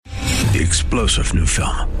the explosive new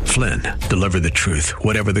film, Flynn, Deliver the Truth,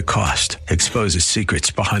 Whatever the Cost, exposes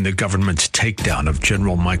secrets behind the government's takedown of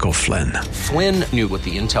General Michael Flynn. Flynn knew what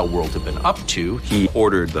the intel world had been up to. He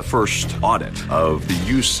ordered the first audit of the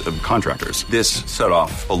use of contractors. This set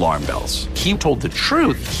off alarm bells. He told the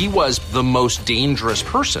truth. He was the most dangerous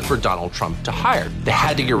person for Donald Trump to hire. They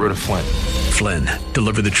had to get rid of Flynn. Flynn,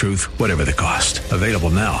 Deliver the Truth, Whatever the Cost. Available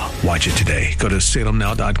now. Watch it today. Go to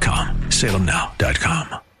salemnow.com.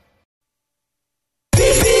 salemnow.com.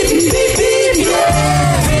 Beep, beep, beep, beep,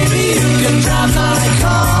 yeah, baby, you can drive my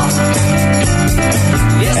car.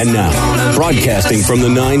 Yes, and now, broadcasting from the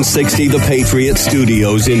 960 The Patriot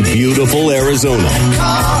Studios in beautiful Arizona,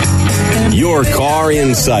 your Car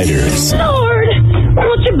Insiders. Lord,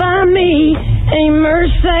 won't you buy me a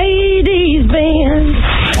Mercedes-Benz?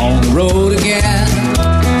 On the road again.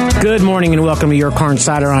 Good morning and welcome to Your Car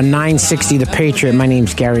Insider on 960 The Patriot. My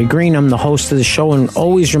name's Gary Green. I'm the host of the show, and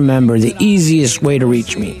always remember the easiest way to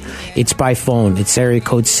reach me. It's by phone. It's area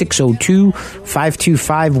code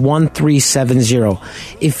 602-525-1370.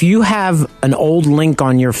 If you have an old link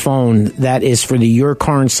on your phone that is for the Your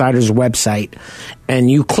Car Insiders website,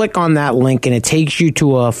 and you click on that link and it takes you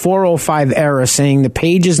to a 405 error saying the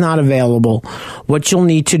page is not available, what you'll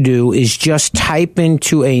need to do is just type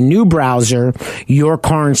into a new browser,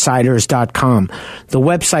 yourcarinsiders.com. The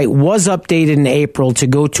website was updated in April to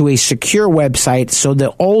go to a secure website, so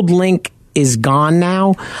the old link is gone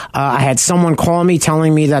now. I had someone call me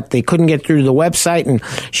telling me that they couldn't get through to the website, and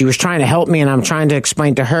she was trying to help me, and I'm trying to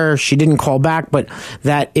explain to her. She didn't call back, but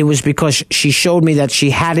that it was because she showed me that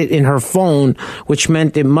she had it in her phone, which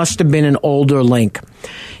meant it must have been an older link.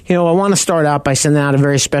 You know, I want to start out by sending out a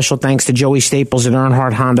very special thanks to Joey Staples at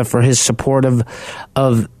Earnhardt Honda for his support of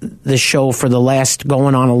the show for the last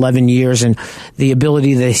going on 11 years and the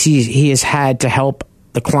ability that he has had to help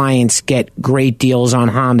the clients get great deals on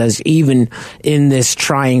Hondas, even in this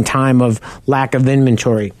trying time of lack of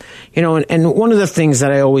inventory. You know, and one of the things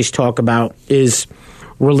that I always talk about is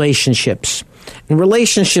relationships. And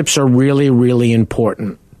relationships are really, really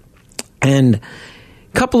important. And a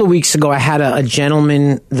couple of weeks ago, I had a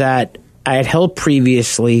gentleman that I had helped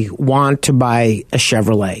previously want to buy a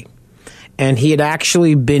Chevrolet. And he had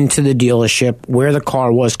actually been to the dealership where the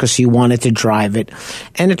car was because he wanted to drive it.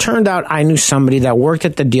 And it turned out I knew somebody that worked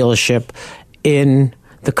at the dealership in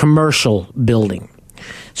the commercial building.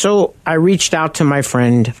 So I reached out to my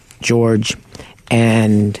friend, George,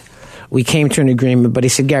 and we came to an agreement. But he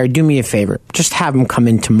said, Gary, do me a favor. Just have him come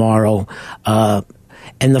in tomorrow. And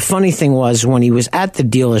the funny thing was, when he was at the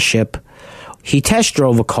dealership, he test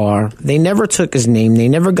drove a car. They never took his name. They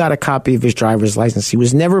never got a copy of his driver's license. He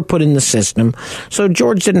was never put in the system. So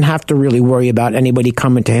George didn't have to really worry about anybody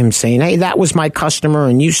coming to him saying, hey, that was my customer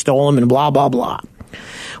and you stole him and blah, blah, blah.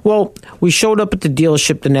 Well, we showed up at the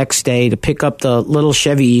dealership the next day to pick up the little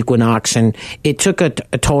Chevy Equinox, and it took a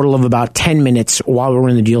total of about 10 minutes while we were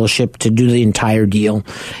in the dealership to do the entire deal.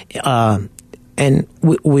 And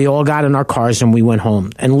we all got in our cars and we went home.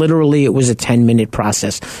 And literally, it was a 10-minute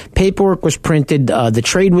process. Paperwork was printed. The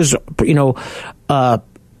trade was, a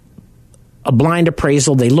blind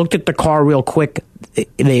appraisal. They looked at the car real quick.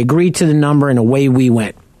 They agreed to the number, and away we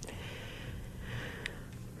went.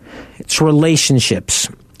 It's relationships.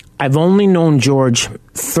 I've only known George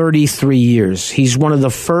 33 years. He's one of the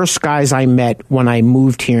first guys I met when I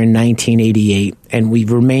moved here in 1988, and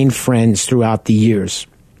we've remained friends throughout the years.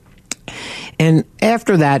 And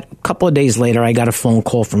after that, a couple of days later, I got a phone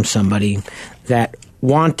call from somebody that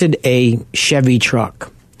wanted a Chevy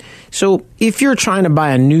truck. So if you're trying to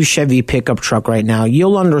buy a new Chevy pickup truck right now,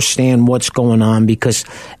 you'll understand what's going on because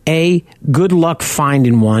A, good luck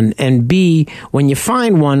finding one, and B, when you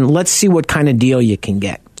find one, let's see what kind of deal you can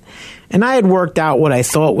get. And I had worked out what I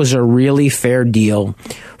thought was a really fair deal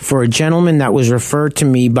for a gentleman that was referred to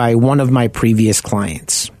me by one of my previous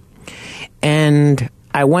clients. And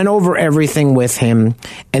I went over everything with him,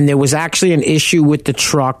 and there was actually an issue with the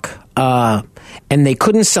truck, and they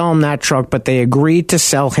couldn't sell him that truck, but they agreed to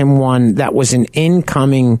sell him one that was an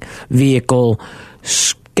incoming vehicle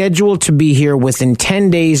scheduled to be here within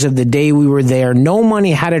 10 days of the day we were there. No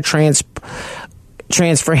money had to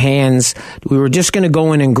transfer hands. We were just going to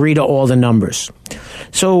go in and agree to all the numbers.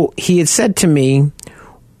 So he had said to me,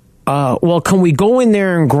 well, can we go in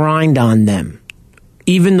there and grind on them,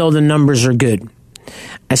 even though the numbers are good?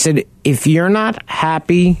 I said, if you're not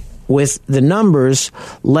happy with the numbers,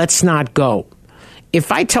 let's not go.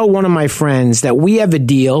 If I tell one of my friends that we have a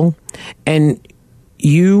deal and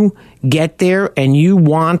you get there and you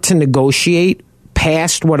want to negotiate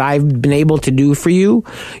past what I've been able to do for you,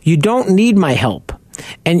 you don't need my help.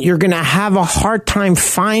 And you're going to have a hard time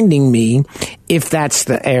finding me if that's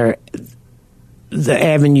the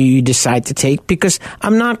avenue you decide to take, because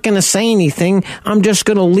I'm not going to say anything. I'm just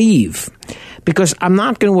going to leave, because I'm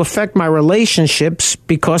not going to affect my relationships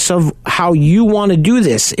because of how you want to do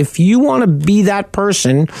this. If you want to be that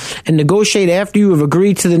person and negotiate after you have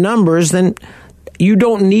agreed to the numbers, then you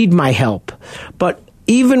don't need my help. But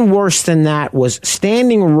even worse than that was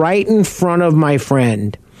standing right in front of my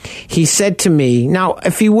friend. He said to me, now,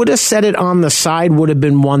 if he would have said it on the side, would have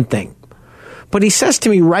been one thing. But he says to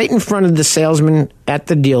me right in front of the salesman at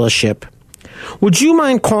the dealership, would you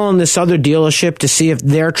mind calling this other dealership to see if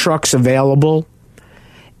their truck's available?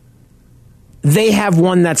 They have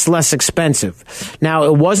one that's less expensive. Now,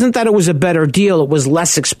 it wasn't that it was a better deal. It was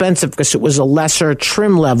less expensive because it was a lesser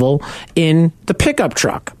trim level in the pickup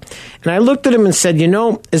truck. And I looked at him and said,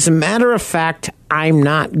 as a matter of fact, I'm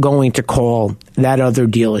not going to call that other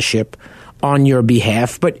dealership on your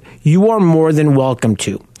behalf, but you are more than welcome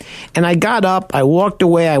to. And I got up, I walked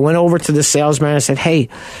away, I went over to the salesman, I said, hey,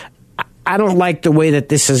 I don't like the way that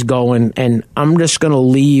this is going, and I'm just going to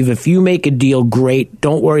leave. If you make a deal, great.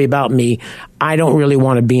 Don't worry about me. I don't really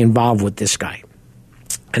want to be involved with this guy.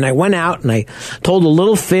 And I went out and I told a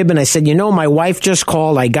little fib and I said, my wife just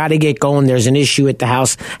called. I got to get going. There's an issue at the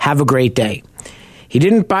house. Have a great day. He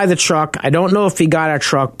didn't buy the truck. I don't know if he got our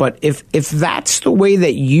truck, but if that's the way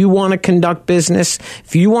that you want to conduct business,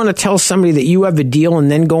 if you want to tell somebody that you have a deal and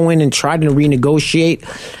then go in and try to renegotiate,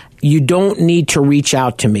 you don't need to reach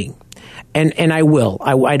out to me. And I will.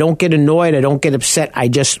 I don't get annoyed. I don't get upset. I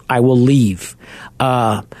will leave.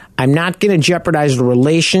 I'm not going to jeopardize the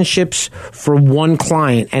relationships for one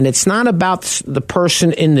client. And it's not about the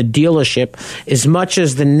person in the dealership as much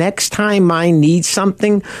as the next time I need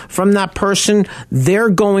something from that person, they're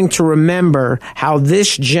going to remember how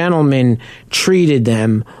this gentleman treated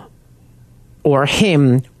them or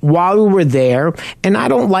him while we were there. And I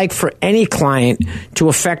don't like for any client to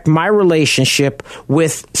affect my relationship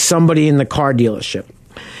with somebody in the car dealership.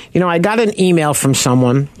 I got an email from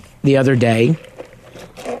someone the other day,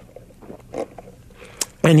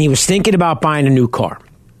 and he was thinking about buying a new car.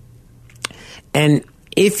 And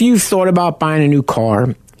if you thought about buying a new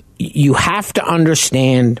car, you have to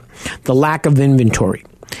understand the lack of inventory.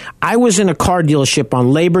 I was in a car dealership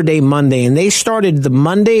on Labor Day Monday, and they started the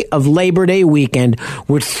Monday of Labor Day weekend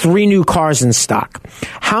with 3 new cars in stock.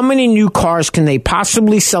 How many new cars can they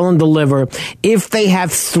possibly sell and deliver if they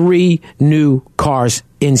have 3 new cars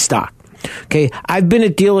in stock? Okay, I've been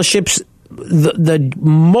at dealerships. The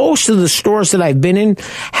most of the stores that I've been in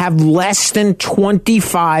have less than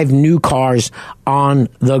 25 new cars on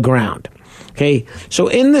the ground. Okay, so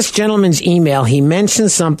in this gentleman's email, he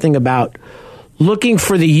mentioned something about looking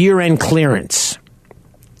for the year-end clearance.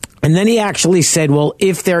 And then he actually said, well,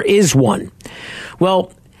 if there is one.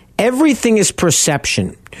 Well, everything is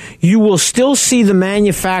perception. You will still see the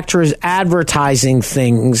manufacturers advertising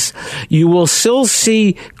things. You will still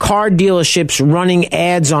see car dealerships running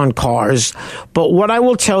ads on cars. But what I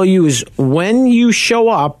will tell you is when you show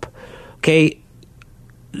up, okay,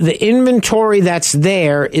 the inventory that's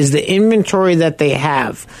there is the inventory that they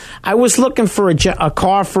have. I was looking for a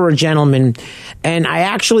car for a gentleman, and I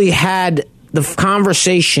actually had the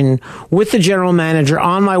conversation with the general manager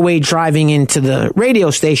on my way driving into the radio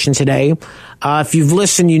station today. If you've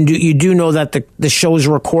listened, you do know that the show is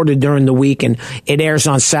recorded during the week, and it airs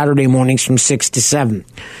on Saturday mornings from 6 to 7.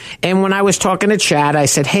 And when I was talking to Chad, I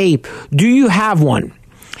said, hey, do you have one?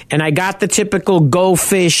 And I got the typical go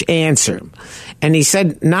fish answer. And he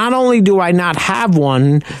said, not only do I not have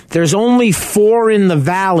one, there's only 4 in the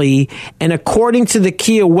valley. And according to the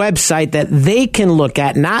Kia website that they can look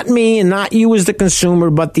at, not me and not you as the consumer,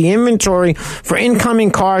 but the inventory for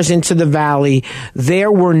incoming cars into the valley,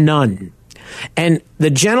 there were none. And the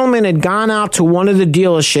gentleman had gone out to one of the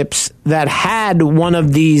dealerships that had one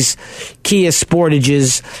of these Kia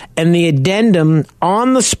Sportages, and the addendum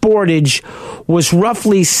on the Sportage was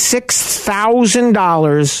roughly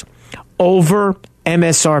 $6,000 over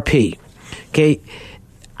MSRP. Okay,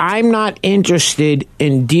 I'm not interested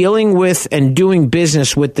in dealing with and doing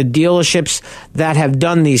business with the dealerships that have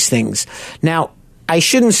done these things. Now, I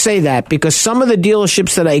shouldn't say that, because some of the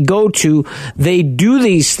dealerships that I go to, they do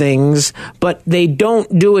these things, but they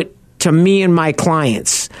don't do it to me and my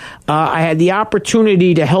clients. I had the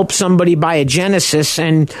opportunity to help somebody buy a Genesis,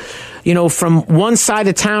 and from one side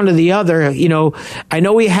of town to the other, I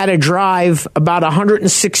know he had to drive about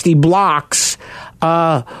 160 blocks,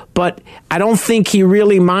 but I don't think he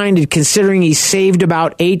really minded, considering he saved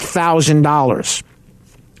about $8,000.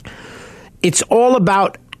 It's all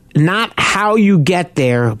about not how you get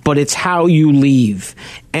there, but it's how you leave.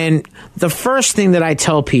 And the first thing that I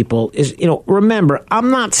tell people is, remember, I'm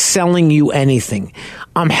not selling you anything.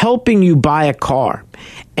 I'm helping you buy a car.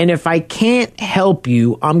 And if I can't help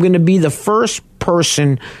you, I'm going to be the first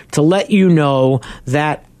person to let you know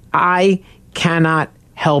that I cannot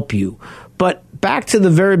help you. But back to the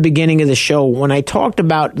very beginning of the show, when I talked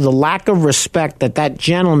about the lack of respect that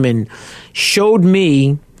gentleman showed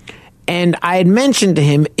me, and I had mentioned to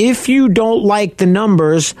him, if you don't like the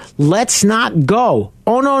numbers, let's not go.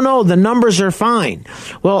 Oh, no, the numbers are fine.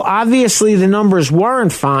 Well, obviously the numbers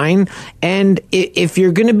weren't fine. And if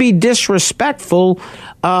you're going to be disrespectful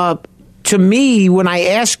to me when I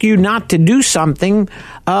ask you not to do something,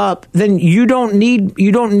 then you don't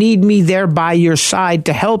need me there by your side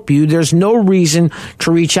to help you. There's no reason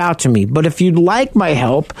to reach out to me. But if you'd like my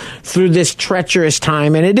help through this treacherous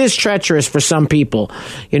time, and it is treacherous for some people,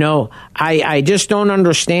 I just don't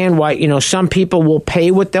understand why, some people will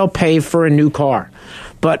pay what they'll pay for a new car.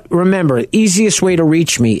 But remember, easiest way to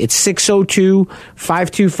reach me, it's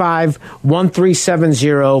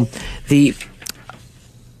 602-525-1370. The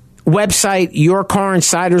website,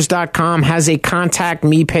 yourcarinsiders.com, has a contact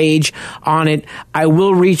me page on it. I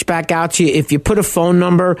will reach back out to you if you put a phone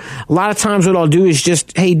number. A lot of times what I'll do is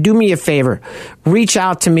just, hey, do me a favor. Reach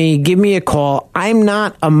out to me. Give me a call. I'm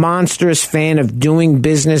not a monstrous fan of doing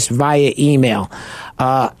business via email.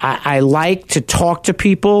 I like to talk to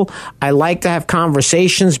people. I like to have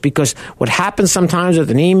conversations, because what happens sometimes with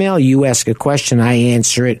an email, you ask a question, I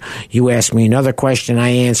answer it. You ask me another question, I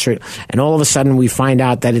answer it. And all of a sudden we find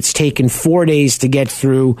out that it's taken 4 days to get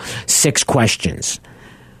through 6 questions.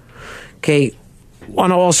 Okay. Want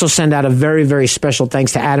to also send out a very, very special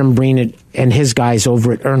thanks to Adam Breen and his guys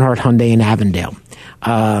over at Earnhardt Hyundai in Avondale.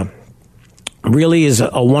 Really is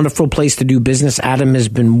a wonderful place to do business. Adam has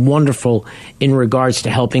been wonderful in regards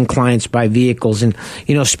to helping clients buy vehicles. And,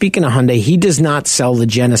 speaking of Hyundai, he does not sell the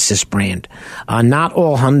Genesis brand. Not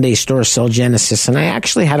all Hyundai stores sell Genesis. And I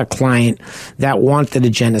actually had a client that wanted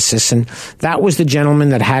a Genesis. And that was the gentleman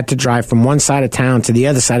that had to drive from one side of town to the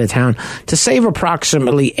other side of town to save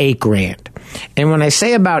approximately $8,000. And when I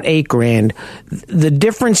say about $8,000, the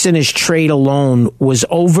difference in his trade alone was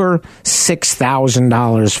over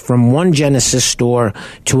 $6,000 from one Genesis store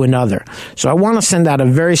to another. So I want to send out a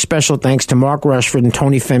very special thanks to Mark Rushford and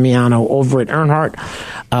Tony Femiano over at Earnhardt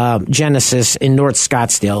Genesis in North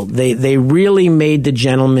Scottsdale. They really made the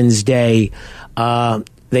gentleman's day.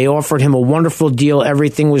 They offered him a wonderful deal.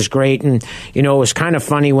 Everything was great. And, it was kind of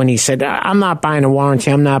funny when he said, I'm not buying a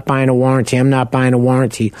warranty. I'm not buying a warranty. I'm not buying a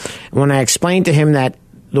warranty. And when I explained to him that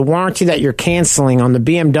the warranty that you're canceling on the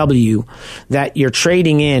BMW that you're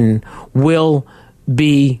trading in will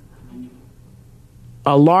be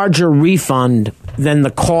a larger refund than the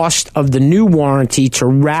cost of the new warranty to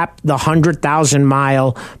wrap the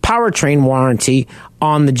 100,000-mile powertrain warranty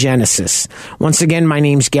on the Genesis. Once again, my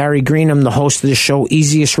name's Gary Green. I'm the host of the show.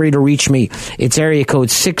 Easiest way to reach me, it's area code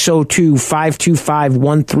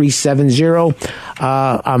 602-525-1370.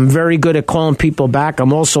 I'm very good at calling people back.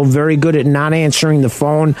 I'm also very good at not answering the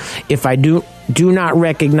phone if I do not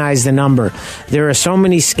recognize the number. There are so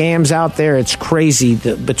many scams out there. It's crazy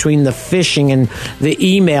between the phishing and the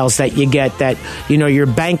emails that you get that, your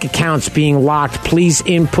bank account's being locked. Please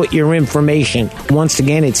input your information. Once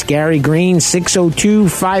again, it's Gary Green,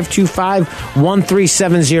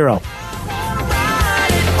 602-525-1370.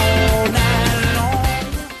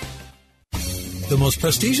 The most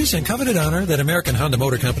prestigious and coveted honor that American Honda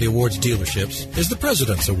Motor Company awards dealerships is the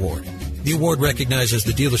President's Award. The award recognizes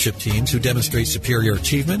the dealership teams who demonstrate superior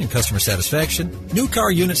achievement in customer satisfaction, new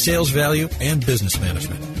car unit sales value, and business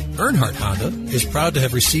management. Earnhardt Honda is proud to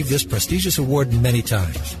have received this prestigious award many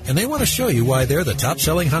times, and they want to show you why they're the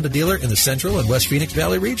top-selling Honda dealer in the Central and West Phoenix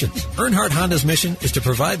Valley regions. Earnhardt Honda's mission is to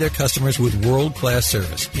provide their customers with world-class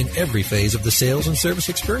service in every phase of the sales and service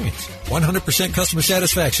experience. 100% customer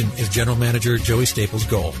satisfaction is General Manager Joey Staples'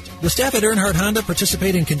 goal. The staff at Earnhardt Honda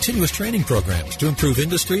participate in continuous training programs to improve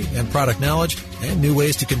industry and product knowledge and new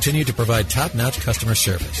ways to continue to provide top-notch customer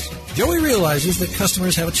service. Joey realizes that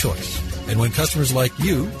customers have a choice. And when customers like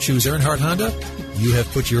you choose Earnhardt Honda, you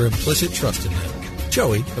have put your implicit trust in them.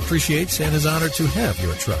 Joey appreciates and is honored to have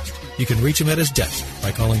your trust. You can reach him at his desk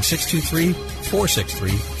by calling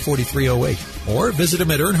 623-463-4308 or visit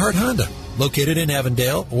him at Earnhardt Honda, located in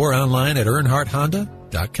Avondale, or online at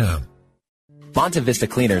earnhardthonda.com. Monte Vista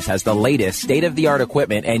Cleaners has the latest state-of-the-art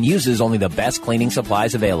equipment and uses only the best cleaning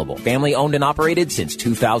supplies available. Family owned and operated since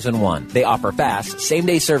 2001. They offer fast,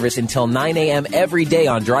 same-day service until 9 a.m. every day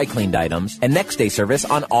on dry cleaned items and next-day service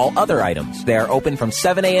on all other items. They are open from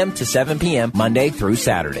 7 a.m. to 7 p.m. Monday through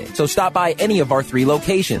Saturday. So stop by any of our 3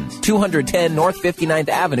 locations, 210 North 59th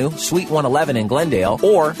Avenue, Suite 111 in Glendale,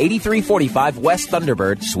 or 8345 West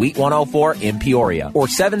Thunderbird, Suite 104 in Peoria, or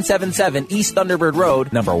 777 East Thunderbird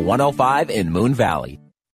Road, number 105 in Moon Valley.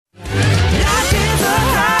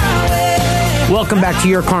 Welcome back to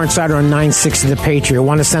Your Car Insider on 960 The Patriot. I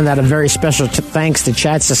want to send out a very special thanks to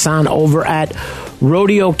Chad Sasan over at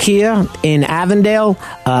Rodeo Kia in Avondale.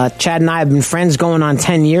 Chad and I have been friends going on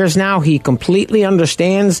 10 years now. He completely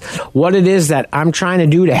understands what it is that I'm trying to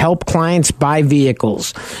do to help clients buy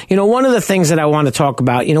vehicles. You know, one of the things that I want to talk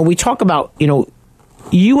about, you know, we talk about, you know,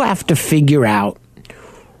 you have to figure out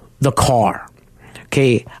the car.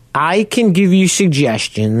 Okay, I can give you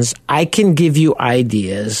suggestions. I can give you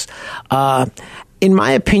ideas. In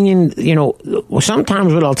my opinion, you know,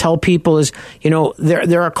 sometimes what I'll tell people is, you know,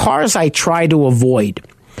 there are cars I try to avoid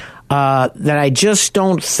that I just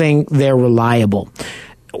don't think they're reliable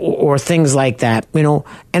or things like that, you know.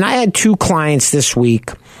 And I had 2 clients this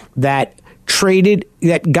week that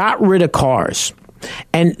got rid of cars.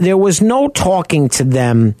 And there was no talking to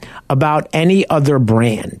them about any other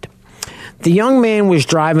brand. The young man was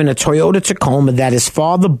driving a Toyota Tacoma that his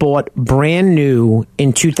father bought brand new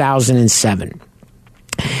in 2007.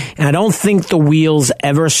 And I don't think the wheels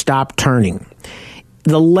ever stopped turning.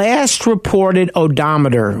 The last reported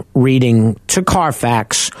odometer reading to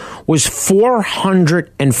Carfax was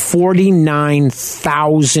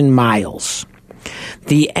 449,000 miles.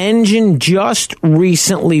 The engine just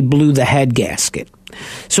recently blew the head gasket.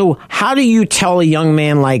 So how do you tell a young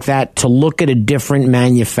man like that to look at a different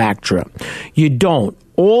manufacturer? You don't.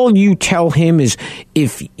 All you tell him is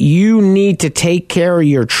if you need to take care of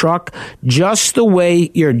your truck just the way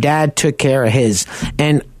your dad took care of his.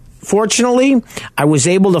 And fortunately, I was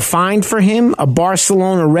able to find for him a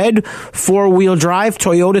Barcelona red 4-wheel drive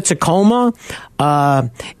Toyota Tacoma.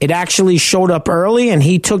 It actually showed up early, and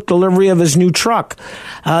he took delivery of his new truck.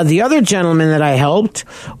 The other gentleman that I helped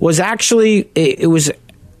was actually, it was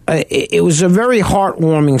a very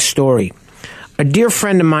heartwarming story. A dear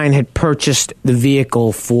friend of mine had purchased the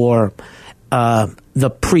vehicle for the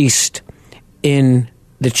priest in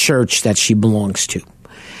the church that she belongs to.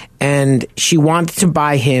 And she wanted to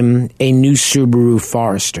buy him a new Subaru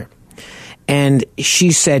Forester. And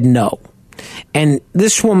she said no. And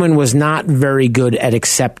this woman was not very good at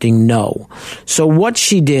accepting no. So what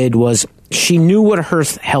she did was she knew what her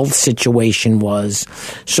health situation was.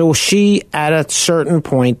 So she, at a certain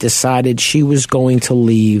point, decided she was going to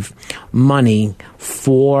leave money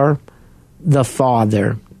for the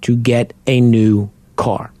father to get a new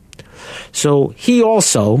car. So he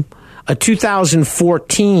also, a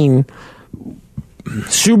 2014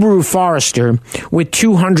 Subaru Forester with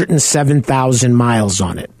 207,000 miles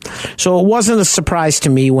on it. So it wasn't a surprise to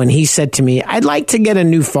me when he said to me, I'd like to get a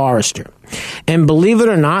new Forester. And believe it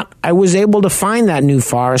or not, I was able to find that new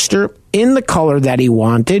Forester in the color that he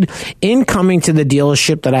wanted, in coming to the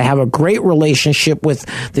dealership that I have a great relationship with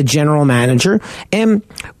the general manager. And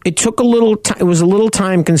it took a little it was a little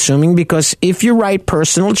time consuming because if you write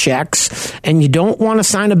personal checks and you don't want to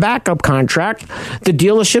sign a backup contract, the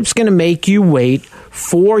dealership's going to make you wait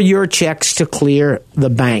for your checks to clear the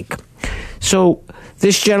bank. So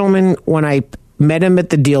this gentleman, when I met him at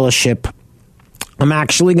the dealership, I'm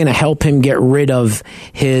actually going to help him get rid of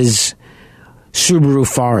his Subaru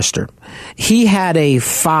Forester. He had a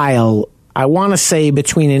file, I want to say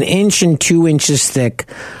between 1 inch and 2 inches thick,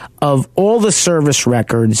 of all the service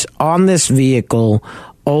records on this vehicle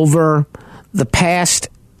over the past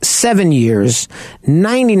 7 years.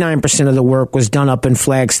 99% of the work was done up in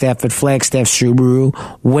Flagstaff at Flagstaff Subaru,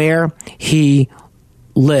 where he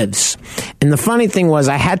lives. And the funny thing was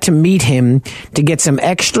I had to meet him to get some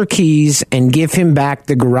extra keys and give him back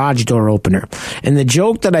the garage door opener. And the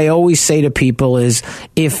joke that I always say to people is,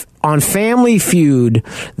 if on Family Feud,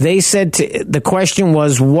 they said the question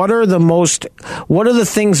was, what are the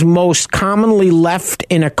things most commonly left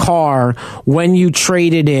in a car when you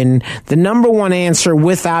trade it in? The number one answer,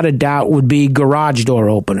 without a doubt, would be garage door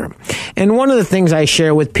opener. And one of the things I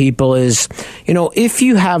share with people is, you know, if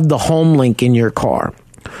you have the home link in your car,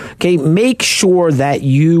 okay, make sure that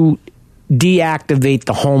you deactivate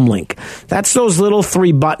the home link. That's those little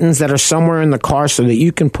 3 buttons that are somewhere in the car so that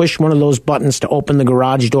you can push one of those buttons to open the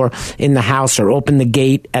garage door in the house or open the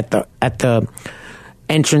gate at the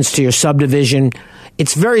entrance to your subdivision.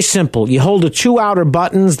 It's very simple. You hold the two outer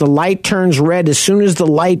buttons. The light turns red. As soon as the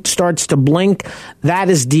light starts to blink, that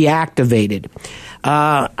is deactivated.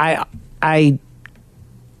 I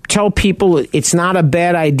tell people it's not a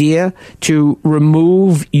bad idea to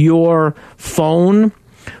remove your phone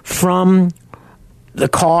from the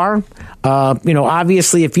car.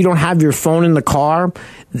 Obviously, if you don't have your phone in the car,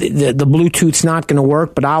 the Bluetooth's not going to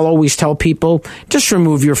work. But I'll always tell people, just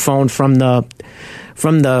remove your phone from the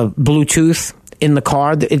Bluetooth in the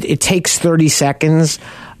car. It takes 30 seconds.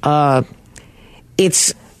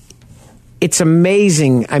 It's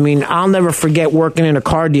amazing. I mean, I'll never forget working in a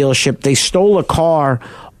car dealership. They stole a car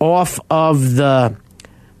off of the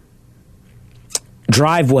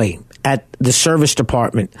driveway at the service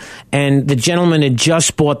department, and the gentleman had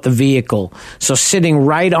just bought the vehicle. So sitting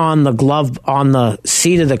right on the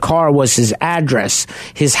seat of the car was his address,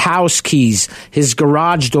 his house keys, his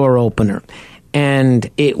garage door opener. And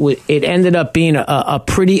it ended up being a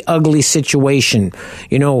pretty ugly situation.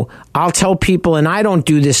 I'll tell people, and I don't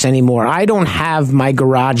do this anymore, I don't have my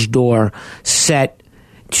garage door set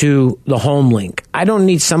to the home link. I don't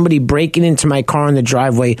need somebody breaking into my car in the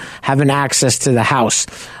driveway having access to the house.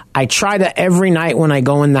 I try to, every night when I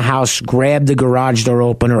go in the house, grab the garage door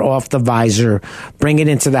opener off the visor, bring it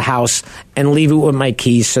into the house, and leave it with my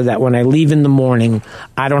keys so that when I leave in the morning,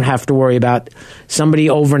 I don't have to worry about somebody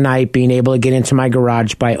overnight being able to get into my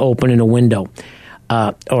garage by opening a window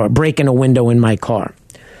or breaking a window in my car.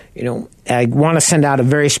 I want to send out a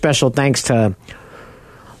very special thanks to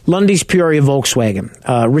Lundy's Peoria Volkswagen.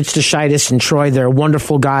 Rich DeShitis and Troy, they're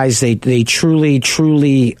wonderful guys. They truly,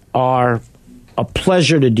 truly are a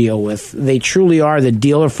pleasure to deal with. They truly are the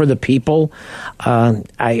dealer for the people.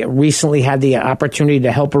 I recently had the opportunity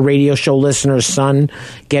to help a radio show listener's son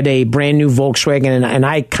get a brand new Volkswagen, and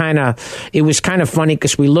it was kind of funny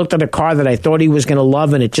because we looked at a car that I thought he was going to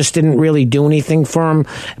love, and it just didn't really do anything for him.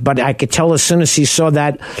 But I could tell as soon as he saw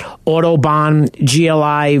that Autobahn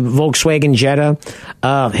GLI Volkswagen Jetta,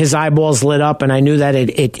 his eyeballs lit up, and I knew that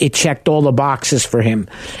it checked all the boxes for him.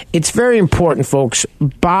 It's very important, folks.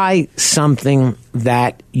 Buy something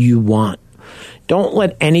that you want. Don't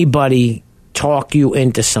let anybody talk you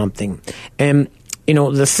into something. And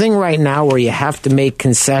the thing right now where you have to make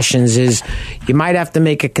concessions is you might have to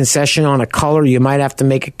make a concession on a color. You might have to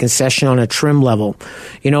make a concession on a trim level.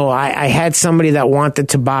 I had somebody that wanted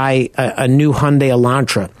to buy a new Hyundai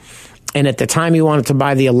Elantra. And at the time he wanted to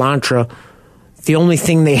buy the Elantra, the only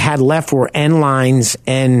thing they had left were N-lines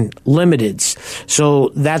and limiteds.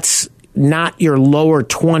 So that's not your lower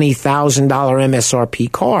 $20,000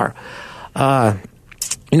 MSRP car.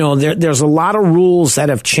 There's a lot of rules that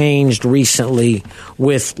have changed recently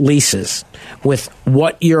with leases, with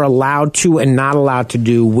what you're allowed to and not allowed to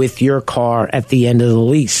do with your car at the end of the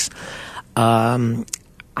lease.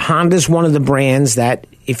 Honda's one of the brands that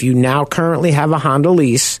if you now currently have a Honda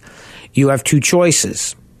lease, you have three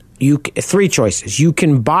choices. You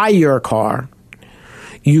can buy your car,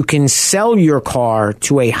 you can sell your car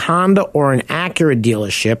to a Honda or an Acura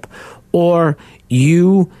dealership, or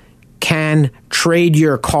you can trade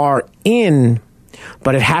your car in,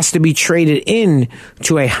 but it has to be traded in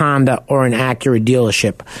to a Honda or an Acura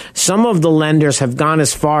dealership. Some of the lenders have gone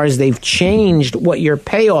as far as they've changed what your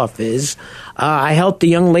payoff is. I helped a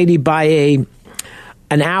young lady buy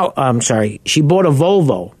she bought a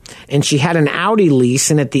Volvo, and she had an Audi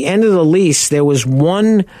lease, and at the end of the lease, there was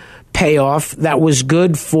one payoff that was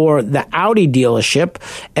good for the Audi dealership,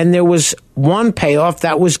 and there was one payoff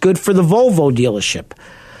that was good for the Volvo dealership.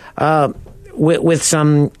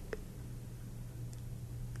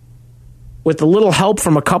 With a little help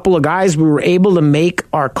from a couple of guys, we were able to make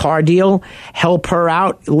our car deal, help her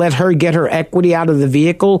out, let her get her equity out of the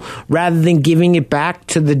vehicle rather than giving it back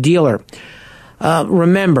to the dealer.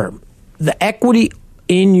 Remember, the equity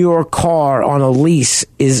in your car on a lease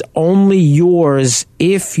is only yours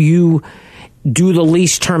if you do the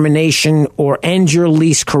lease termination or end your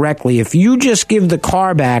lease correctly. If you just give the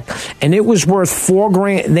car back and it was worth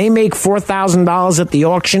 $4,000, they make $4,000 at the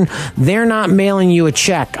auction, they're not mailing you a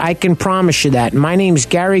check. I can promise you that. My name's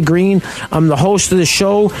Gary Green. I'm the host of the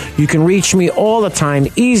show. You can reach me all the time.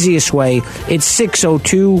 Easiest way, it's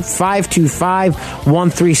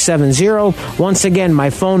 602-525-1370. Once again,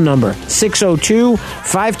 my phone number,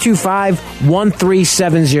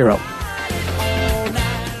 602-525-1370.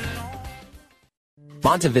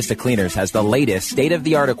 Monta Vista Cleaners has the latest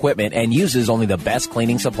state-of-the-art equipment and uses only the best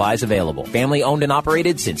cleaning supplies available. Family owned and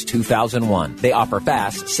operated since 2001. They offer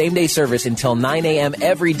fast, same-day service until 9 a.m.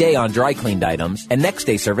 every day on dry cleaned items and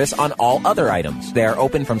next-day service on all other items. They are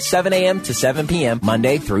open from 7 a.m. to 7 p.m.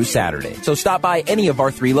 Monday through Saturday. So stop by any of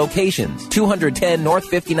our 3 locations: 210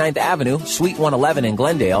 North 59th Avenue, Suite 111 in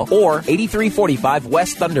Glendale, or 8345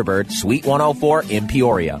 West Thunderbird, Suite 104 in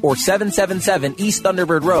Peoria, or 777 East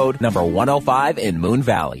Thunderbird Road, number 105 in Moon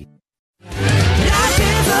Valley.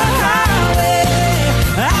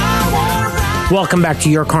 Welcome back to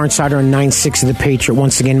Your Car Insider on 960 The Patriot.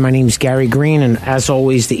 Once again, my name is Gary Green, and as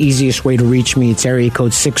always, the easiest way to reach me, it's area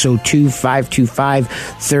code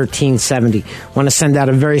 602-525-1370. I want to send out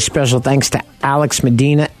a very special thanks to Alex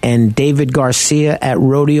Medina and David Garcia at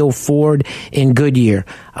Rodeo Ford in Goodyear.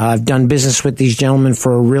 I've done business with these gentlemen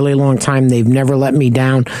for a really long time. They've never let me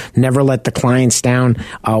down, never let the clients down.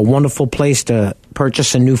 A wonderful place to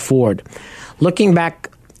purchase a new Ford. Looking back,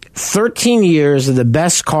 13 years of the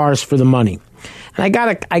best cars for the money. And I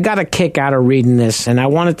got a kick out of reading this, and I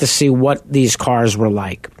wanted to see what these cars were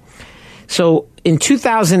like. So in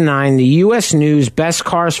 2009, the U.S. News Best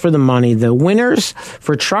Cars for the Money, the winners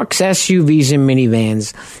for trucks, SUVs, and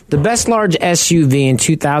minivans. The best large SUV in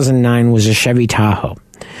 2009 was a Chevy Tahoe.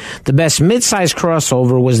 The best midsize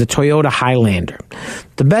crossover was the Toyota Highlander.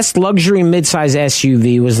 The best luxury midsize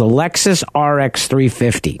SUV was the Lexus RX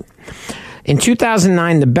 350. In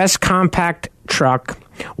 2009, the best compact truck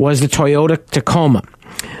was the Toyota Tacoma.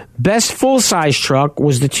 Best full-size truck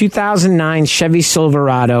was the 2009 Chevy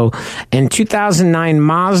Silverado, and 2009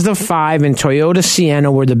 Mazda 5 and Toyota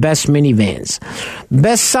Sienna were the best minivans.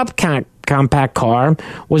 Best subcompact car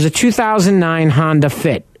was a 2009 Honda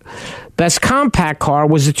Fit. Best compact car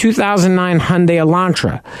was the 2009 Hyundai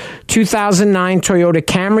Elantra. 2009 Toyota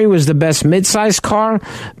Camry was the best midsize car.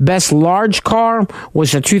 Best large car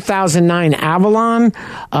was a 2009 Avalon.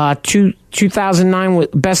 2009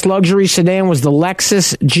 best luxury sedan was the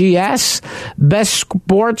Lexus GS. Best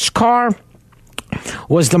sports car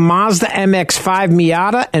was the Mazda MX-5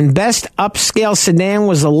 Miata, and best upscale sedan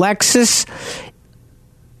was the Lexus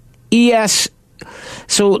ES.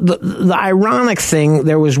 So the ironic thing,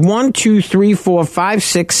 there was 1, 2, 3, 4, 5,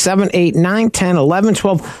 6, 7, 8, 9, 10, 11,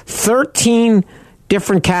 12, 13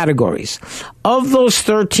 different categories. Of those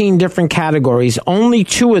 13 different categories, only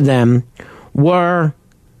 2 of them were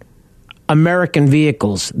American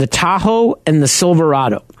vehicles, the Tahoe and the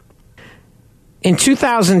Silverado. In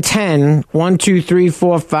 2010, 1, 2, 3,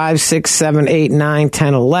 4, 5, 6, 7, 8, 9,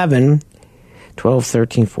 10, 11, 12,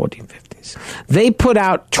 13, 14, 15. They put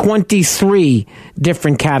out 23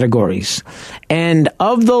 different categories. And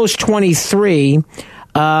of those 23,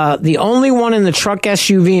 the only one in the truck,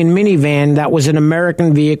 SUV, and minivan that was an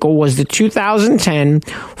American vehicle was the 2010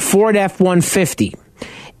 Ford F-150.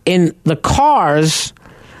 In the cars,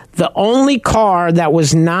 the only car that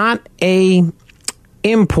was not a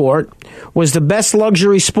import was the best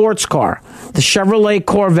luxury sports car, the Chevrolet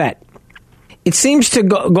Corvette. It seems to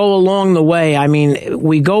go along the way. I mean,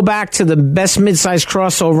 we go back to the best midsize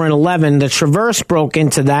crossover in 11. The Traverse broke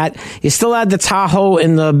into that. You still had the Tahoe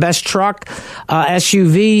in the best truck,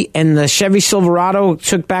 SUV, and the Chevy Silverado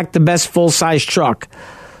took back the best full-size truck.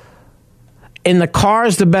 In the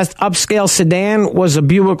cars, the best upscale sedan was a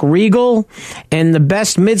Buick Regal, and the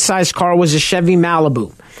best midsize car was a Chevy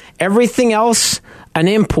Malibu. Everything else, an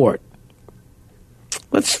import.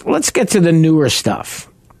 Let's get to the newer stuff.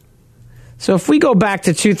 So if we go back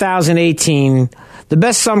to 2018, the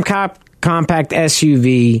best subcompact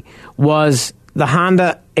SUV was the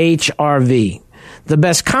Honda HR-V. The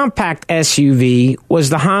best compact SUV was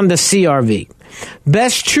the Honda CR-V.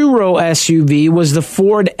 Best two-row SUV was the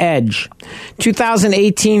Ford Edge.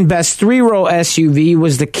 2018 best three-row SUV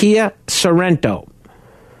was the Kia Sorento.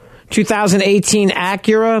 2018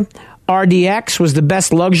 Acura RDX was the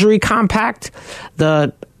best luxury compact.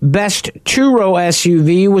 The best two-row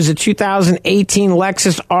SUV was a 2018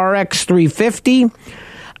 Lexus RX 350.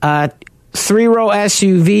 Three-row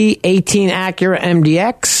SUV, 18 Acura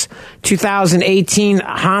MDX. 2018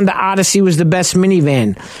 Honda Odyssey was the best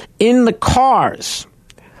minivan. In the cars,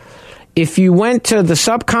 if you went to the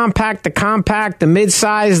subcompact, the compact, the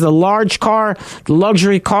midsize, the large car, the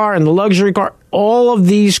luxury car, and the luxury car, all of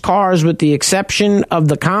these cars, with the exception of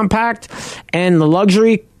the compact and the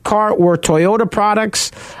luxury car, were Toyota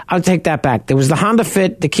products. I'll take that back. There was the Honda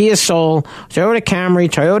Fit, the Kia Soul, Toyota Camry,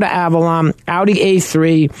 Toyota Avalon, Audi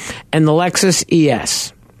A3, and the Lexus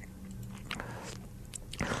ES.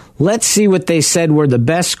 Let's see what they said were the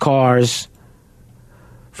best cars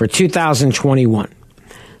for 2021.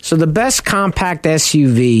 So the best compact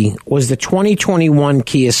SUV was the 2021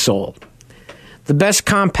 Kia Soul. The best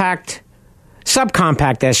subcompact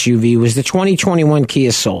SUV was the 2021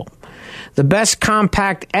 Kia Soul. The best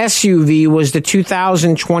compact SUV was the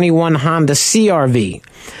 2021 Honda CR-V.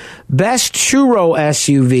 Best two-row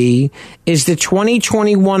SUV is the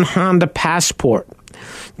 2021 Honda Passport.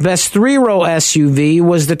 Best three-row SUV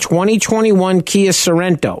was the 2021 Kia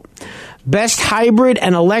Sorento. Best hybrid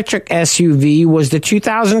and electric SUV was the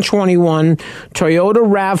 2021 Toyota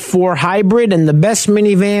RAV4 Hybrid, and the best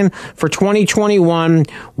minivan for 2021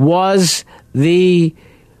 was the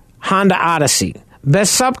Honda Odyssey.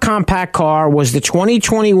 Best subcompact car was the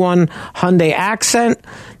 2021 Hyundai Accent.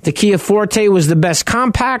 The Kia Forte was the best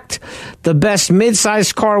compact. The best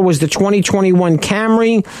midsize car was the 2021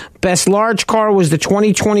 Camry. Best large car was the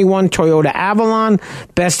 2021 Toyota Avalon.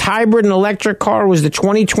 Best hybrid and electric car was the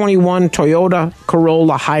 2021 Toyota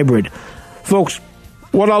Corolla Hybrid. Folks,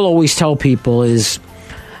 what I'll always tell people is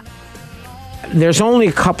there's only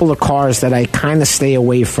a couple of cars that I kind of stay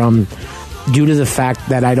away from due to the fact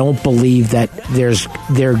that I don't believe that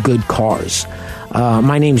they're good cars.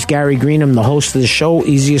 My name's Gary Green. I'm the host of the show.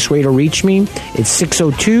 Easiest way to reach me, it's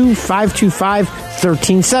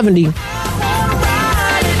 602-525-1370.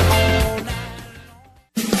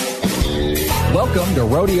 Welcome to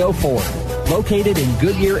Rodeo Ford, located in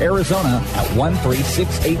Goodyear, Arizona at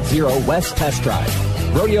 13680 West Test Drive.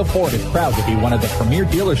 Rodeo Ford is proud to be one of the premier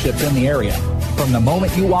dealerships in the area. From the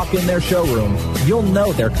moment you walk in their showroom, you'll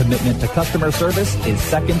know their commitment to customer service is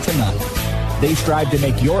second to none. They strive to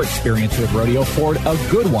make your experience with Rodeo Ford a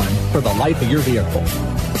good one for the life of your vehicle.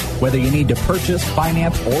 Whether you need to purchase,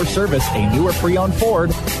 finance, or service a new or pre-owned Ford,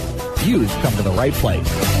 you've come to the right place.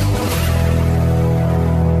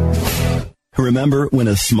 Remember when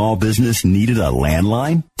a small business needed a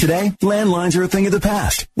landline? Today, landlines are a thing of the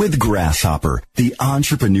past with Grasshopper, the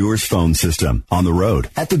entrepreneur's phone system. On the road,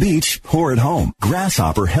 at the beach, or at home,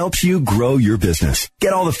 Grasshopper helps you grow your business.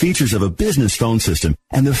 Get all the features of a business phone system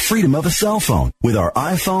and the freedom of a cell phone with our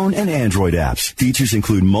iPhone and Android apps. Features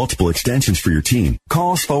include multiple extensions for your team,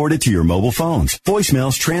 calls forwarded to your mobile phones,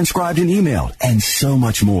 voicemails transcribed and emailed, and so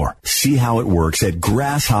much more. See how it works at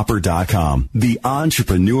grasshopper.com, the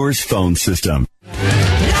entrepreneur's phone system.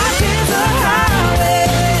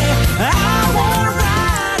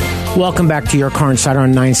 Welcome back to Your Car Insider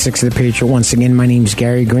on 960 The Patriot. Once again, my name's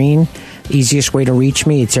Gary Green. Easiest way to reach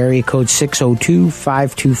me, it's area code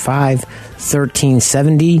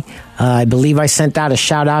 602-525-1370. I believe I sent out a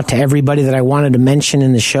shout out to everybody that I wanted to mention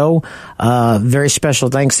in the show. Very special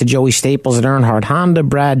thanks to Joey Staples at Earnhardt Honda,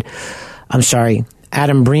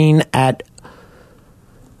 Adam Breen at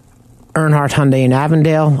Earnhardt Hyundai in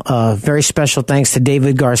Avondale. Very special thanks to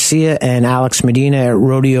David Garcia and Alex Medina at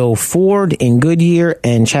Rodeo Ford in Goodyear,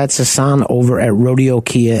 and Chad Sassan over at Rodeo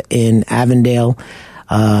Kia in Avondale.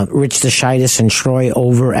 Rich DeShitis and Troy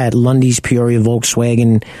over at Lundy's Peoria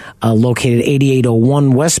Volkswagen, located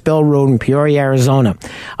 8801 West Bell Road in Peoria, Arizona.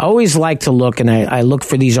 I always like to look, and I look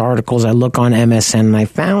for these articles. I look on MSN, and I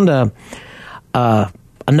found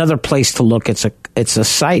another place to look. It's a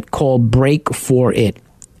site called Brake for It.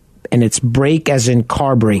 And it's brake as in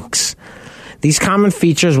car brakes. These common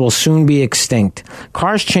features will soon be extinct.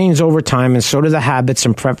 Cars change over time, and so do the habits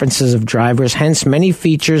and preferences of drivers. Hence, many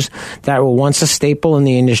features that were once a staple in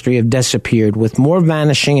the industry have disappeared, with more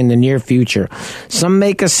vanishing in the near future. Some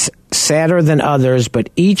make us sadder than others, but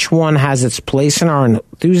each one has its place in our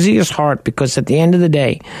enthusiast heart because at the end of the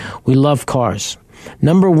day, we love cars.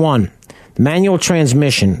 Number one, manual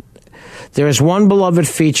transmission. There is one beloved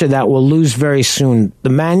feature that will lose very soon. The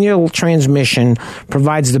manual transmission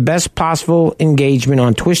provides the best possible engagement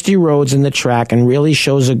on twisty roads in the track and really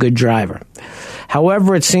shows a good driver.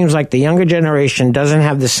 However, it seems like the younger generation doesn't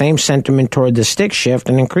have the same sentiment toward the stick shift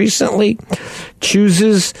and increasingly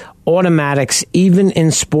chooses automatics even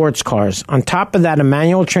in sports cars. On top of that, a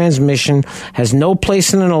manual transmission has no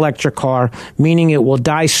place in an electric car, meaning it will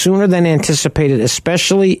die sooner than anticipated,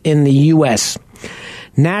 especially in the U.S.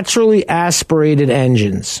 Naturally aspirated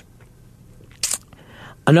engines.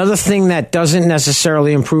 Another thing that doesn't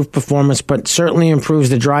necessarily improve performance, but certainly improves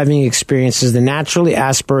the driving experience, is the naturally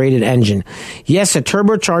aspirated engine. Yes, a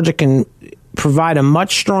turbocharger can provide a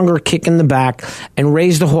much stronger kick in the back and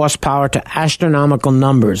raise the horsepower to astronomical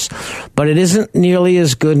numbers, but it isn't nearly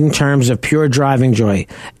as good in terms of pure driving joy.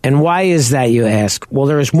 And why is that, you ask? Well,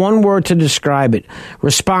 there is one word to describe it: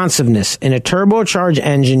 responsiveness. In a turbocharged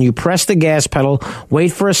engine, you press the gas pedal,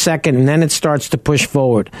 wait for a second, and then it starts to push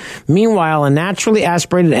forward. Meanwhile, a naturally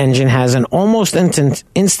aspirated engine has an almost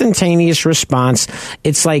instantaneous response.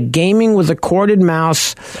 It's like gaming with a corded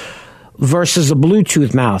mouse versus a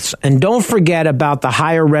Bluetooth mouse. And don't forget about the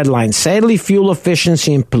higher red line. Sadly, fuel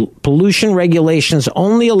efficiency and pollution regulations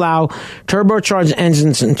only allow turbocharged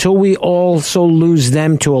engines until we also lose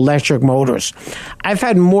them to electric motors. I've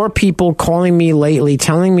had more people calling me lately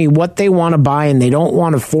telling me what they want to buy and they don't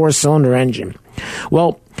want a 4-cylinder engine.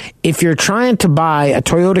 Well, if you're trying to buy a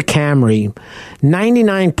Toyota Camry,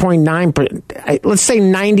 99.9%, let's say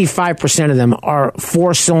 95% of them are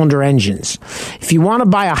 4-cylinder engines. If you want to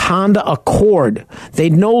buy a Honda Accord, they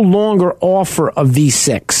no longer offer a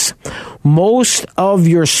V6. Most of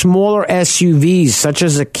your smaller SUVs, such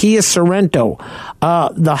as a Kia Sorento,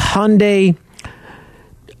 the Hyundai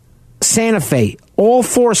Santa Fe, all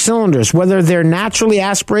 4 cylinders, whether they're naturally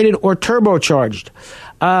aspirated or turbocharged.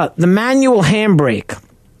 The manual handbrake.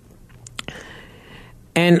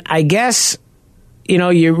 And I guess,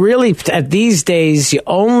 you really, at these days, you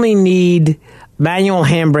only need manual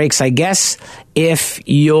handbrakes, I guess, if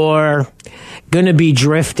you're going to be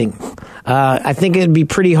drifting. I think it'd be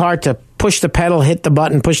pretty hard to push the pedal, hit the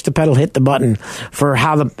button, push the pedal, hit the button for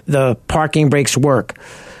how the parking brakes work.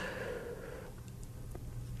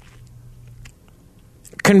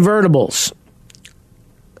 Convertibles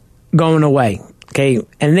going away. Okay,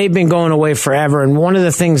 and they've been going away forever. And one of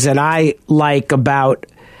the things that I like about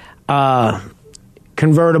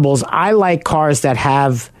convertibles, I like cars that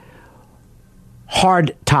have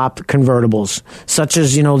hard top convertibles, such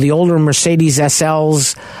as, the older Mercedes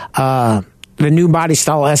SLs. The new body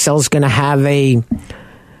style SL is going to have a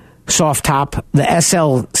soft top. The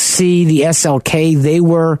SLC, the SLK, they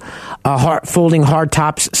were folding hard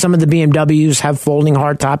tops. Some of the BMWs have folding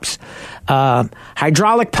hard tops.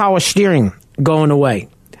 Hydraulic power steering going away.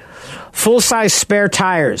 Full-size spare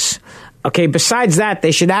tires. Okay, besides that,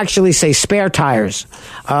 they should actually say spare tires.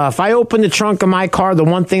 If I open the trunk of my car, the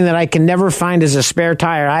one thing that I can never find is a spare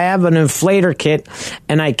tire. I have an inflator kit,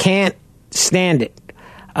 and I can't stand it.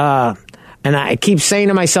 And I keep saying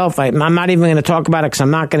to myself, I'm not even going to talk about it because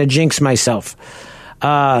I'm not going to jinx myself.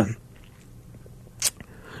 No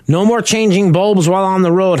more changing bulbs while on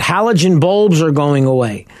the road. Halogen bulbs are going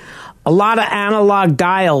away. A lot of analog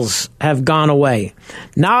dials have gone away.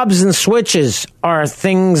 Knobs and switches are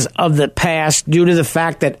things of the past due to the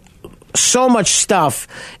fact that so much stuff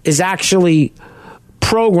is actually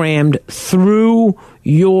programmed through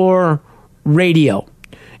your radio.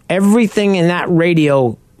 Everything in that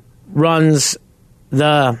radio runs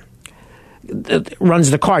the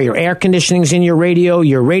car. Your air conditioning's in your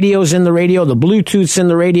radio's in the radio, the Bluetooth's in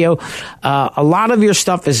the radio. A lot of your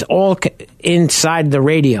stuff is all inside the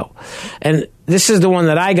radio. And this is the one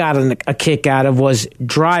that I got a kick out of, was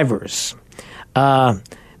drivers.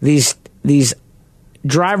 These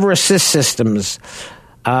driver assist systems.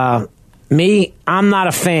 I'm not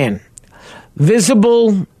a fan.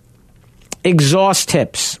 Visible exhaust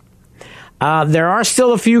tips. There are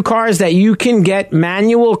still a few cars that you can get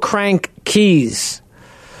manual crank keys,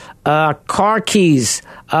 car keys.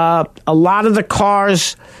 A lot of the car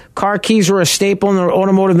keys were a staple in the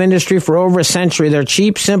automotive industry for over a century. They're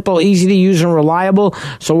cheap, simple, easy to use, and reliable,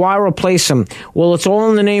 so why replace them? Well, it's all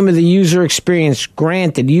in the name of the user experience.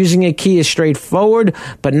 Granted, using a key is straightforward,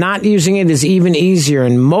 but not using it is even easier.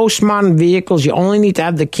 In most modern vehicles, you only need to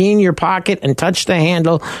have the key in your pocket and touch the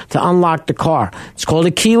handle to unlock the car. It's called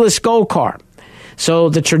a keyless go car. So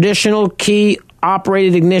the traditional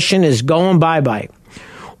key-operated ignition is going bye-bye.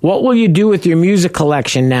 What will you do with your music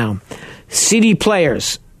collection now? CD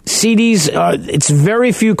players. CDs, it's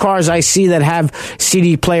very few cars I see that have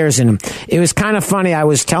CD players in them. It was kind of funny. I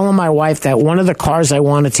was telling my wife that one of the cars I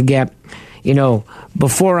wanted to get,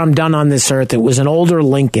 before I'm done on this earth, it was an older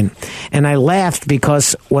Lincoln. And I laughed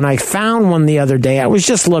because when I found one the other day, I was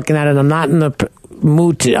just looking at it. I'm not in the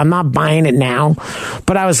mood I'm not buying it now,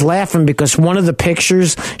 but I was laughing because one of the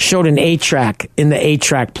pictures showed an 8-track in the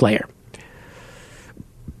 8-track player.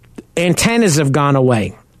 Antennas have gone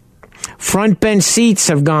away. Front bench seats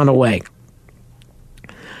have gone away.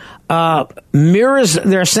 Mirrors,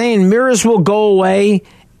 they're saying mirrors will go away,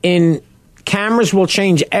 and cameras will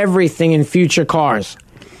change everything in future cars.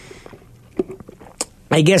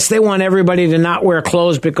 I guess they want everybody to not wear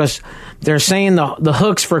clothes because they're saying the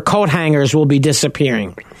hooks for coat hangers will be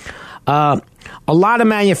disappearing. A lot of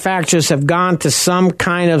manufacturers have gone to some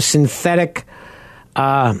kind of synthetic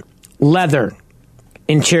leather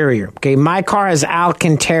interior. Okay, my car has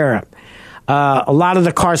Alcantara. A lot of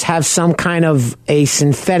the cars have some kind of a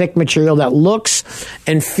synthetic material that looks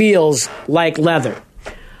and feels like leather.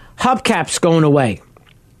 Hubcaps going away.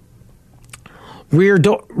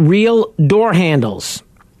 Real door handles.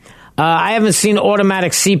 I haven't seen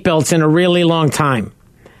automatic seatbelts in a really long time.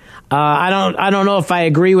 I don't know if I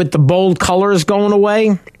agree with the bold colors going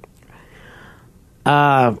away.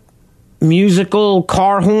 musical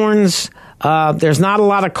car horns. There's not a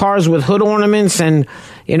lot of cars with hood ornaments, and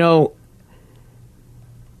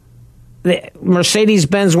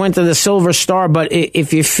Mercedes-Benz went to the Silver Star. But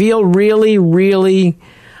if you feel really, really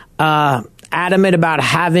adamant about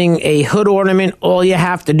having a hood ornament, all you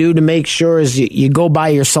have to do to make sure is you go buy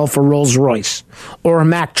yourself a Rolls Royce or a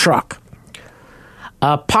Mack truck.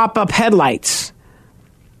 Pop-up headlights.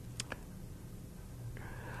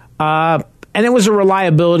 And it was a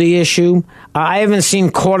reliability issue. I haven't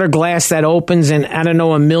seen quarter glass that opens in, I don't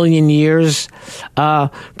know, a million years.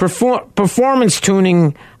 Performance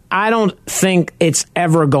tuning, I don't think it's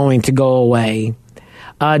ever going to go away.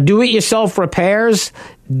 Do-it-yourself repairs,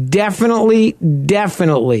 definitely,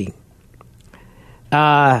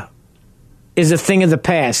 is a thing of the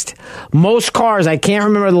past. Most cars, I can't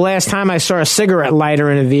remember the last time I saw a cigarette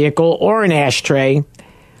lighter in a vehicle or an ashtray.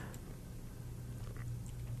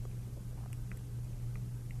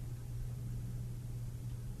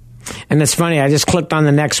 And it's funny, I just clicked on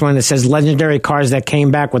the next one that says legendary cars that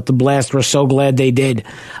came back with the blast. We're so glad they did.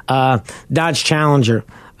 Dodge Challenger.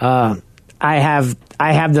 I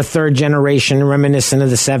have the third generation reminiscent of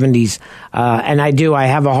the 70s. And I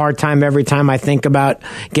have a hard time every time I think about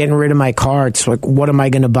getting rid of my car. It's like, what am I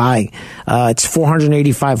going to buy? It's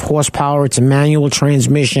 485 horsepower. It's a manual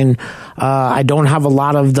transmission. I don't have a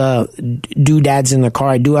lot of the doodads in the car.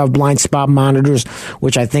 I do have blind spot monitors,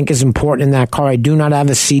 which I think is important in that car. I do not have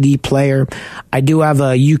a CD player. I do have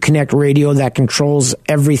a Uconnect radio that controls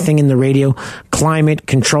everything in the radio. Climate,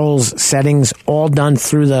 controls, settings, all done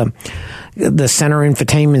through the center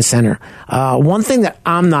infotainment center. One thing that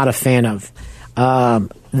I'm not a fan of,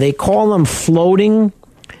 they call them floating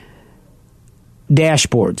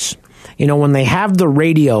dashboards. When they have the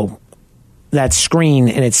radio, that screen,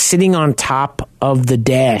 and it's sitting on top of the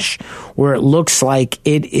dash where it looks like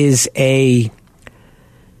it is a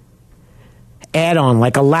add-on,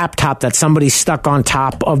 like a laptop that somebody stuck on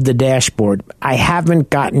top of the dashboard. I haven't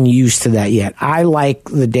gotten used to that yet. I like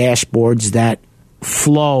the dashboards that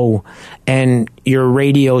flow and your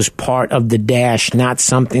radio's part of the dash, not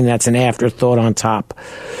something that's an afterthought on top.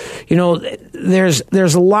 There's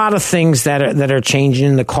a lot of things that are changing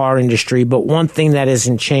in the car industry, but one thing that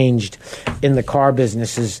isn't changed in the car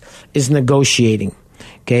business is negotiating.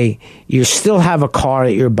 Okay, you still have a car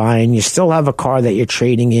that you're buying, you still have a car that you're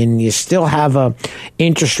trading in, you still have a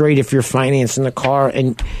interest rate if you're financing the car,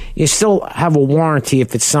 and you still have a warranty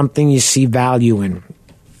if it's something you see value in.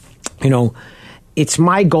 It's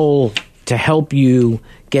my goal to help you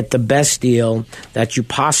get the best deal that you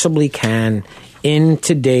possibly can in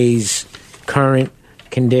today's current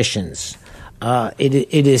conditions.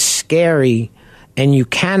 It is scary, and you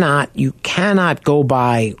cannot go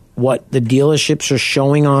by what the dealerships are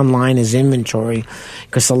showing online as inventory,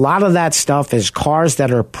 because a lot of that stuff is cars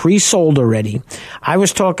that are pre-sold already. I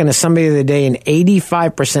was talking to somebody the other day, and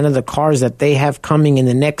 85% of the cars that they have coming in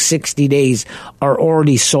the next 60 days are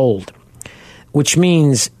already sold. Which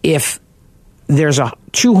means if there's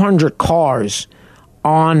 200 cars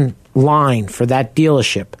online for that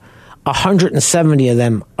dealership, 170 of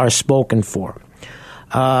them are spoken for.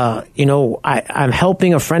 I'm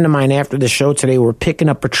helping a friend of mine after the show today. We're picking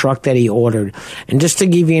up a truck that he ordered. And just to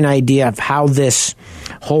give you an idea of how this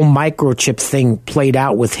whole microchip thing played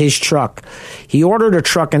out with his truck, he ordered a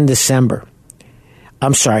truck in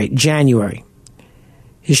January.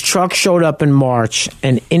 His truck showed up in March,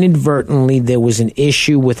 and inadvertently there was an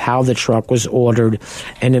issue with how the truck was ordered,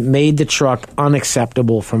 and it made the truck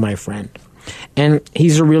unacceptable for my friend. And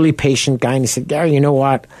he's a really patient guy, and he said, Gary, you know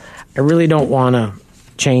what? I really don't want to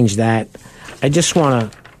change that. I just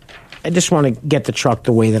want to get the truck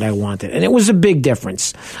the way that I want it. And it was a big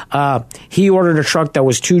difference. He ordered a truck that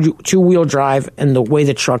was two-wheel drive, and the way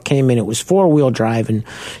the truck came in, it was four-wheel drive. And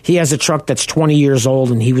he has a truck that's 20 years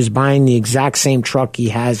old, and he was buying the exact same truck he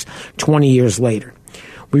has 20 years later.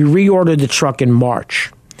 We reordered the truck in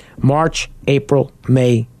March, April,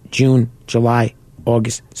 May, June, July,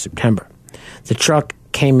 August, September. The truck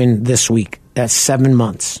came in this week. That's 7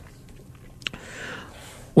 months.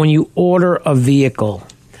 When you order a vehicle,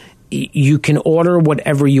 you can order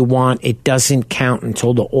whatever you want. It doesn't count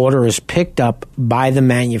until the order is picked up by the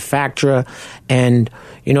manufacturer. And,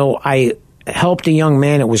 I helped a young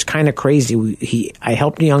man. It was kind of crazy. I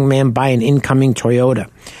helped a young man buy an incoming Toyota.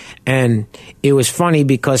 And it was funny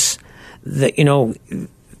because,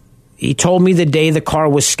 he told me the day the car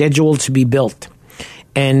was scheduled to be built.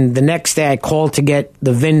 And the next day I called to get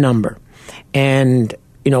the VIN number. And,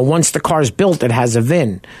 once the car's built, it has a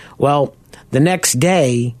VIN. Well, the next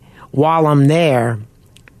day, while I'm on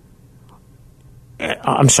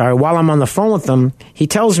the phone with him, he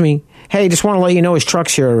tells me, hey, just want to let you know his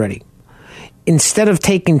truck's here already. Instead of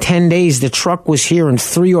taking 10 days, the truck was here in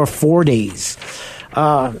 3 or 4 days.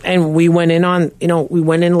 And we went in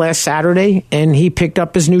last Saturday, and he picked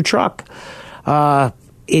up his new truck.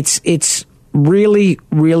 It's really,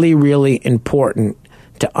 really, really important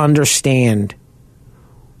to understand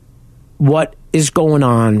what is going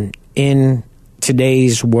on in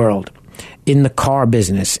today's world. In the car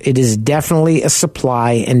business, it is definitely a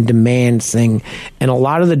supply and demand thing. And a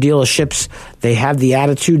lot of the dealerships, they have the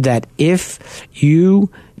attitude that if you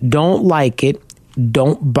don't like it,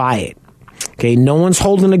 don't buy it. Okay, no one's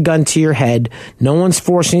holding a gun to your head. No one's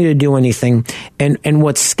forcing you to do anything. And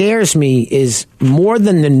what scares me is more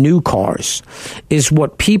than the new cars is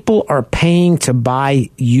what people are paying to buy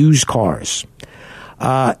used cars.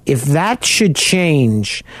 If that should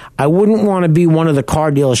change, I wouldn't want to be one of the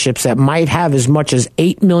car dealerships that might have as much as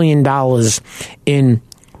 $8 million in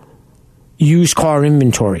used car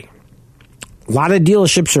inventory. A lot of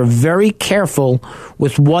dealerships are very careful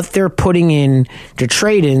with what they're putting in to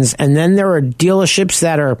trade-ins, and then there are dealerships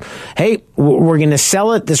that are, hey, we're going to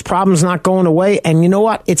sell it. This problem's not going away, and you know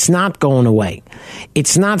what? It's not going away.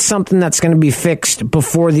 It's not something that's going to be fixed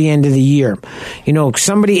before the end of the year. You know,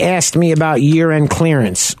 somebody asked me about year-end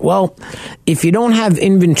clearance. Well, if you don't have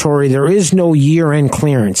inventory, there is no year-end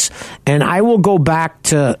clearance, and I will go back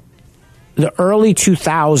to the early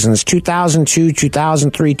 2000s, 2002,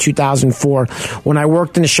 2003, 2004, when I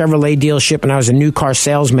worked in a Chevrolet dealership and I was a new car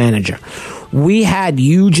sales manager. We had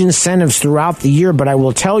huge incentives throughout the year, but I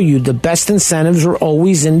will tell you the best incentives were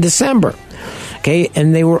always in December. Okay,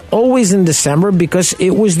 and they were always in December because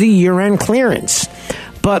it was the year-end clearance.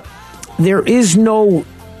 But there is nobody,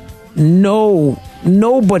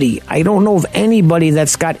 I don't know of anybody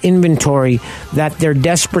that's got inventory that they're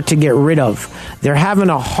desperate to get rid of. They're having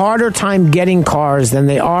a harder time getting cars than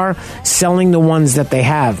they are selling the ones that they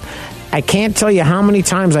have. I can't tell you how many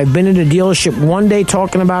times I've been in a dealership one day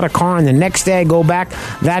talking about a car, and the next day I go back,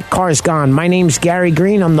 that car's gone. My name's Gary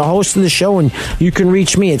Green. I'm the host of the show, and you can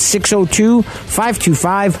reach me at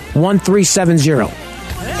 602-525-1370.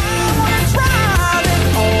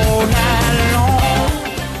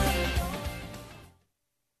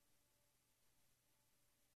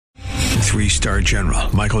 Three-star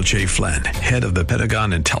General Michael J. Flynn, head of the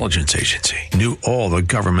Pentagon Intelligence Agency, knew all the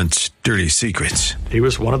government's dirty secrets. He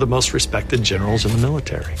was one of the most respected generals in the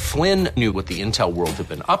military. Flynn knew what the intel world had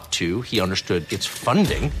been up to. He understood its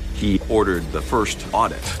funding. He ordered the first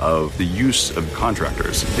audit of the use of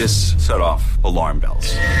contractors. This set off alarm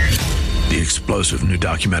bells. The explosive new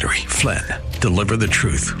documentary, Flynn, Deliver the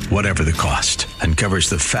Truth, Whatever the Cost, uncovers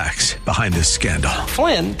the facts behind this scandal.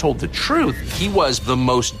 Flynn told the truth. He was the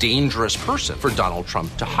most dangerous person for Donald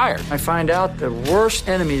Trump to hire. I find out the worst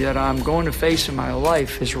enemy that I'm going to face in my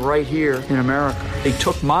life is right here in America. They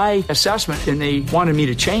took my assessment and they wanted me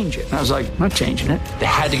to change it. And I was like, I'm not changing it. They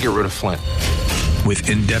had to get rid of Flynn. With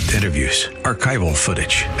in-depth interviews, archival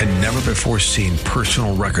footage, and never-before-seen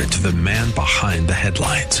personal records of the man behind the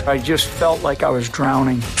headlines. I just felt like I was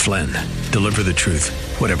drowning. Flynn, Deliver the Truth,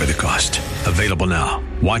 Whatever the Cost. Available now.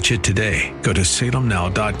 Watch it today. Go to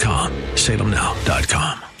salemnow.com.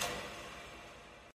 salemnow.com.